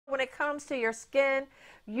when it comes to your skin,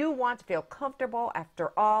 you want to feel comfortable.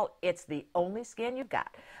 After all, it's the only skin you've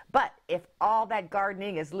got. But if all that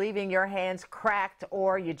gardening is leaving your hands cracked,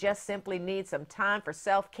 or you just simply need some time for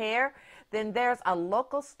self-care, then there's a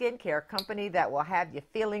local skincare company that will have you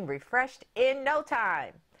feeling refreshed in no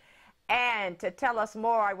time. And to tell us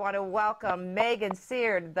more, I want to welcome Megan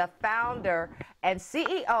Seard, the founder and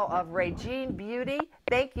CEO of RaJean Beauty.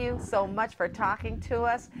 Thank you so much for talking to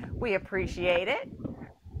us. We appreciate it.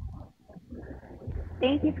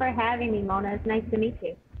 Thank you for having me, Mona. It's nice to meet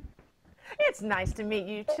you. It's nice to meet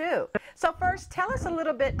you too. So first, tell us a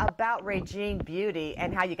little bit about RaJean Beauty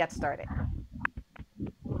and how you got started.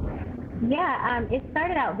 Yeah, it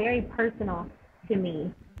started out very personal to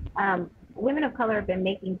me. Women of color have been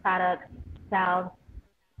making products, salves,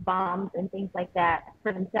 balms, and things like that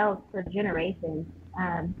for themselves for generations.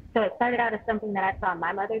 So it started out as something that I saw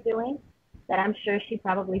my mother doing, that I'm sure she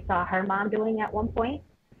probably saw her mom doing at one point.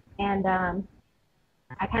 And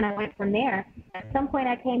I kind of went from there. At some point,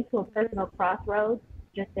 I came to a personal crossroads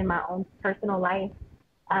just in my own personal life,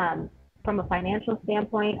 from a financial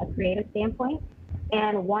standpoint, a creative standpoint,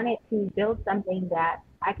 and wanted to build something that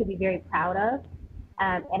I could be very proud of,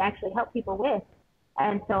 and actually help people with.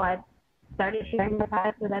 And so I started sharing my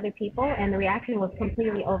products with other people, and the reaction was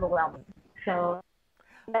completely overwhelming. So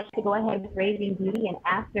I decided to go ahead with RaJean Beauty, and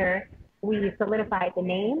after we solidified the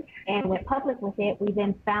name and went public with it, we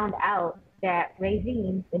then found out that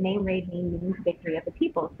RaJean, the name RaJean, means victory of the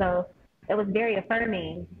people. So it was very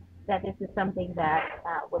affirming that this is something that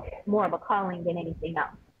was more of a calling than anything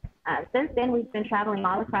else. Since then, we've been traveling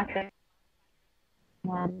all across the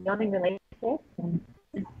building relationships and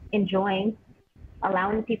enjoying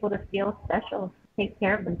allowing people to feel special, take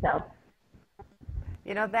care of themselves.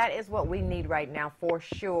 You know, that is what we need right now for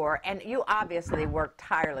sure. And you obviously worked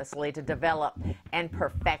tirelessly to develop and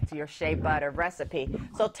perfect your shea butter recipe.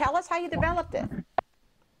 So tell us how you developed it.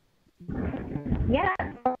 Yeah,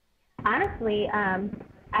 honestly,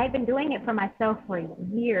 I've been doing it for myself for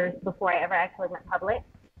years before I ever actually went public.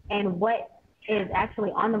 And what is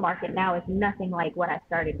actually on the market now is nothing like what I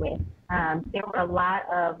started with. There were a lot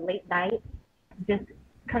of late nights just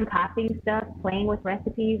concocting stuff, playing with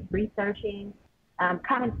recipes, researching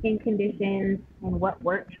common skin conditions and what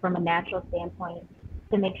worked from a natural standpoint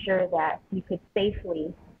to make sure that you could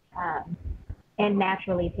safely and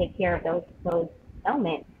naturally take care of those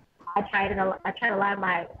ailments. I tried a lot of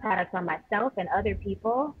my products on myself and other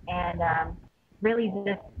people, and really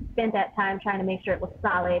just spent that time trying to make sure it was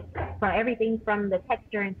solid, from everything from the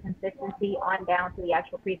texture and consistency on down to the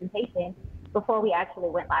actual presentation before we actually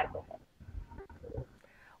went live with it.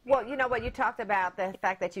 Well, you know what, you talked about the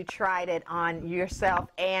fact that you tried it on yourself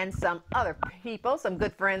and some other people, some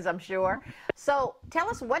good friends, I'm sure. So tell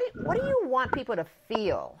us, what do you want people to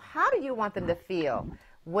feel? How do you want them to feel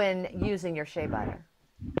when using your shea butter?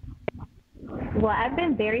 Well, I've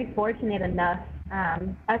been very fortunate enough,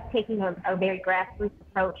 us taking a very grassroots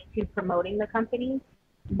approach to promoting the company,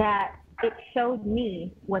 that it showed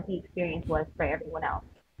me what the experience was for everyone else.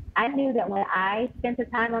 I knew that when I spent the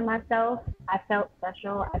time on myself, I felt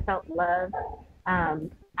special, I felt loved.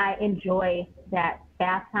 I enjoy that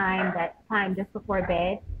bath time, that time just before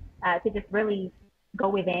bed, to just really go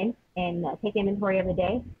within and take inventory of the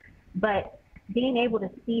day. But being able to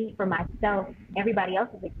see for myself everybody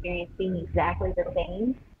else's experience being exactly the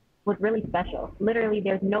same was really special. Literally,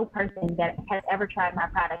 there's no person that has ever tried my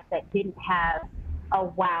products that didn't have a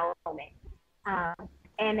wow moment.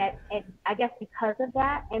 And I guess because of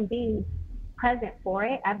that and being present for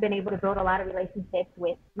it, I've been able to build a lot of relationships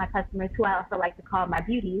with my customers, who I also like to call my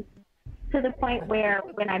beauties, to the point where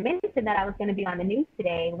when I mentioned that I was going to be on the news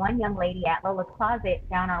today, one young lady at Lola's Closet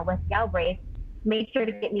down on West Galbraith made sure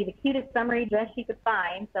to get me the cutest summery dress she could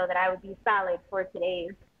find so that I would be solid for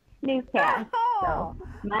today's newscast. So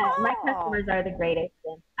my customers are the greatest,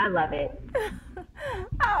 and I love it.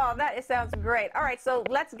 Oh, it sounds great. All right, so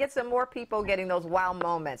let's get some more people getting those wow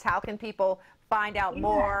moments. How can people find out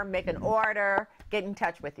more, make an order, get in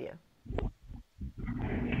touch with you?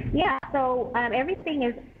 Yeah, so everything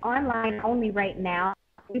is online only right now.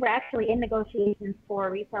 We were actually in negotiations for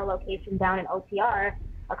a retail location down in OTR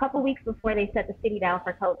a couple weeks before they shut the city down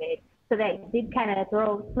for COVID. So that did kind of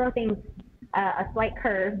throw things a slight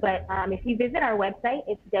curve. But if you visit our website,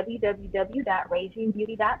 it's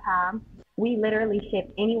www.rajeanbeauty.com. We literally ship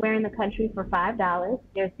anywhere in the country for $5.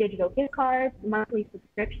 There's digital gift cards, monthly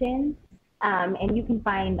subscriptions, and you can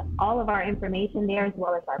find all of our information there, as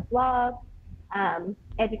well as our blog,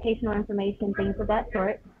 educational information, things of that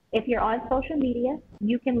sort. If you're on social media,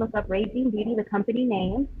 you can look up RaJean Beauty, the company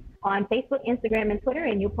name, on Facebook, Instagram, and Twitter,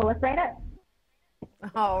 and you'll pull us right up.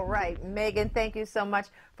 All right, Megan, thank you so much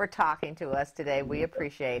for talking to us today. We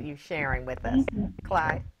appreciate you sharing with us. Thank you.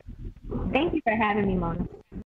 Clyde. Thank you for having me, Mona.